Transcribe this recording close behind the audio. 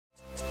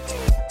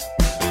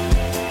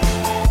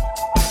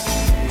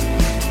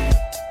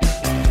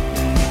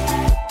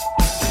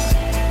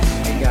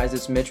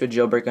Mitch with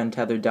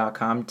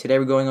jailbreakuntethered.com. Today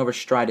we're going over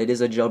Stride. It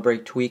is a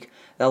jailbreak tweak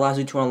that allows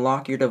you to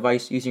unlock your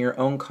device using your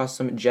own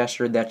custom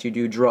gesture that you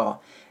do draw.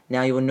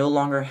 Now you will no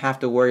longer have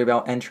to worry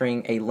about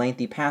entering a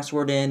lengthy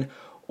password in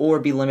or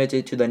be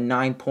limited to the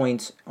 9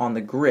 points on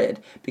the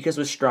grid, because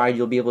with Stride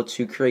you'll be able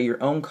to create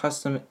your own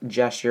custom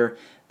gesture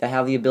that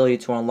have the ability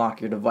to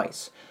unlock your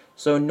device.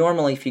 So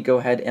normally if you go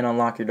ahead and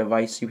unlock your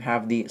device, you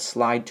have the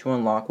slide to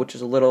unlock, which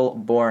is a little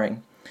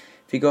boring.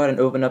 If you go ahead and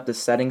open up the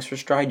settings for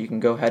Stride, you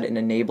can go ahead and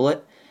enable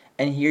it,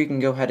 and here you can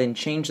go ahead and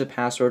change the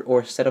password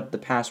or set up the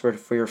password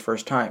for your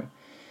first time.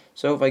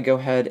 So if I go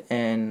ahead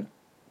and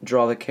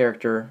draw the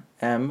character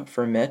M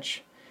for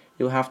Mitch,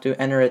 you'll have to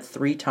enter it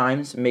 3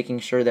 times, making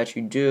sure that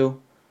you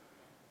do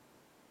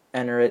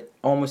enter it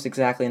almost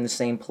exactly in the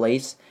same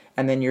place,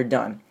 and then you're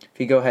done. If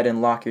you go ahead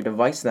and lock your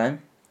device,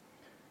 then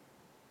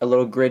a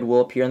little grid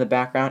will appear in the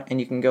background, and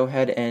you can go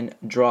ahead and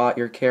draw out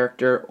your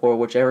character or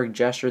whichever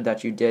gesture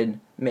that you did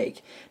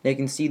make. Now you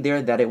can see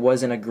there that it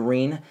was in a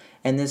green,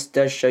 and this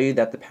does show you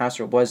that the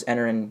password was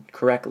entered in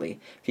correctly.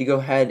 If you go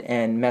ahead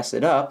and mess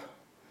it up,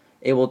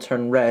 it will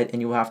turn red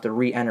and you will have to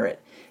re-enter it.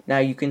 Now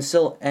you can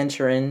still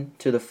enter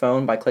into the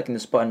phone by clicking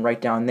this button right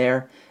down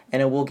there,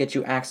 and it will get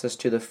you access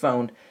to the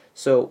phone.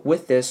 So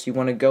with this, you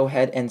want to go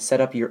ahead and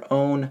set up your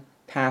own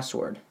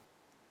password.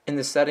 In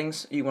the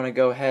settings, you want to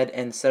go ahead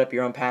and set up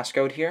your own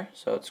passcode here.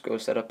 So let's go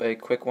set up a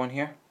quick one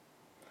here.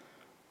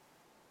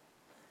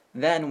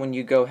 Then when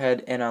you go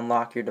ahead and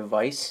unlock your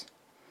device,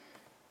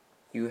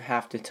 you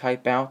have to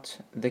type out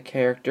the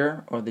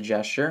character or the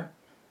gesture,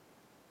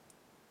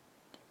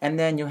 and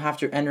then you'll have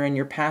to enter in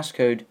your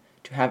passcode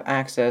to have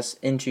access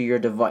into your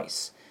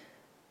device.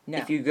 Now,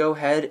 if you go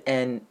ahead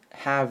and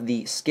have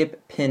the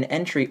skip pin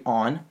entry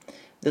on,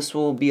 this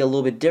will be a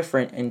little bit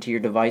different into your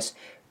device,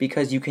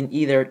 because you can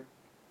either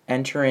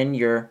enter in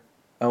your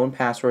own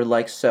password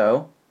like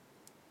so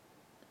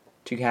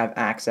to have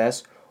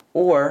access,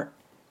 or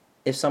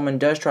if someone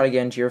does try to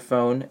get into your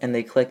phone and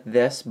they click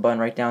this button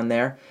right down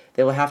there,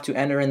 they will have to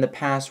enter in the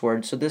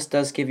password. So this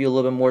does give you a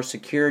little bit more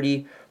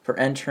security for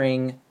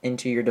entering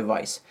into your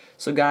device.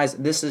 So guys,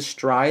 this is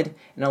Stride,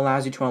 and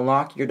allows you to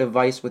unlock your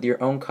device with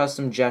your own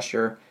custom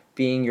gesture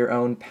being your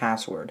own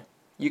password.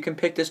 You can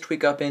pick this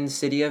tweak up in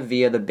Cydia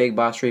via the Big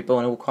Boss repo,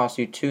 and it will cost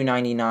you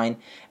 $2.99,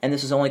 and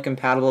this is only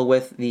compatible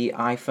with the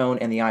iPhone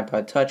and the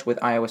iPod Touch with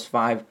iOS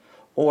 5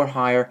 or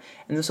higher,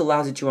 and this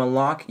allows you to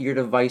unlock your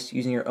device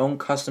using your own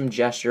custom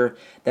gesture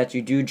that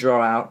you do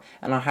draw out.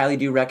 And I highly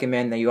do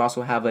recommend that you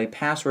also have a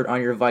password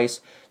on your device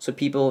so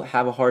people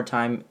have a hard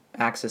time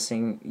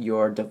accessing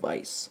your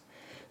device.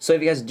 So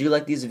if you guys do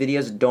like these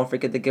videos, don't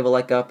forget to give a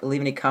like up,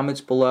 leave any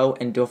comments below,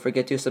 and don't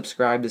forget to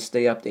subscribe to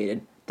stay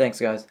updated.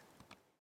 Thanks guys.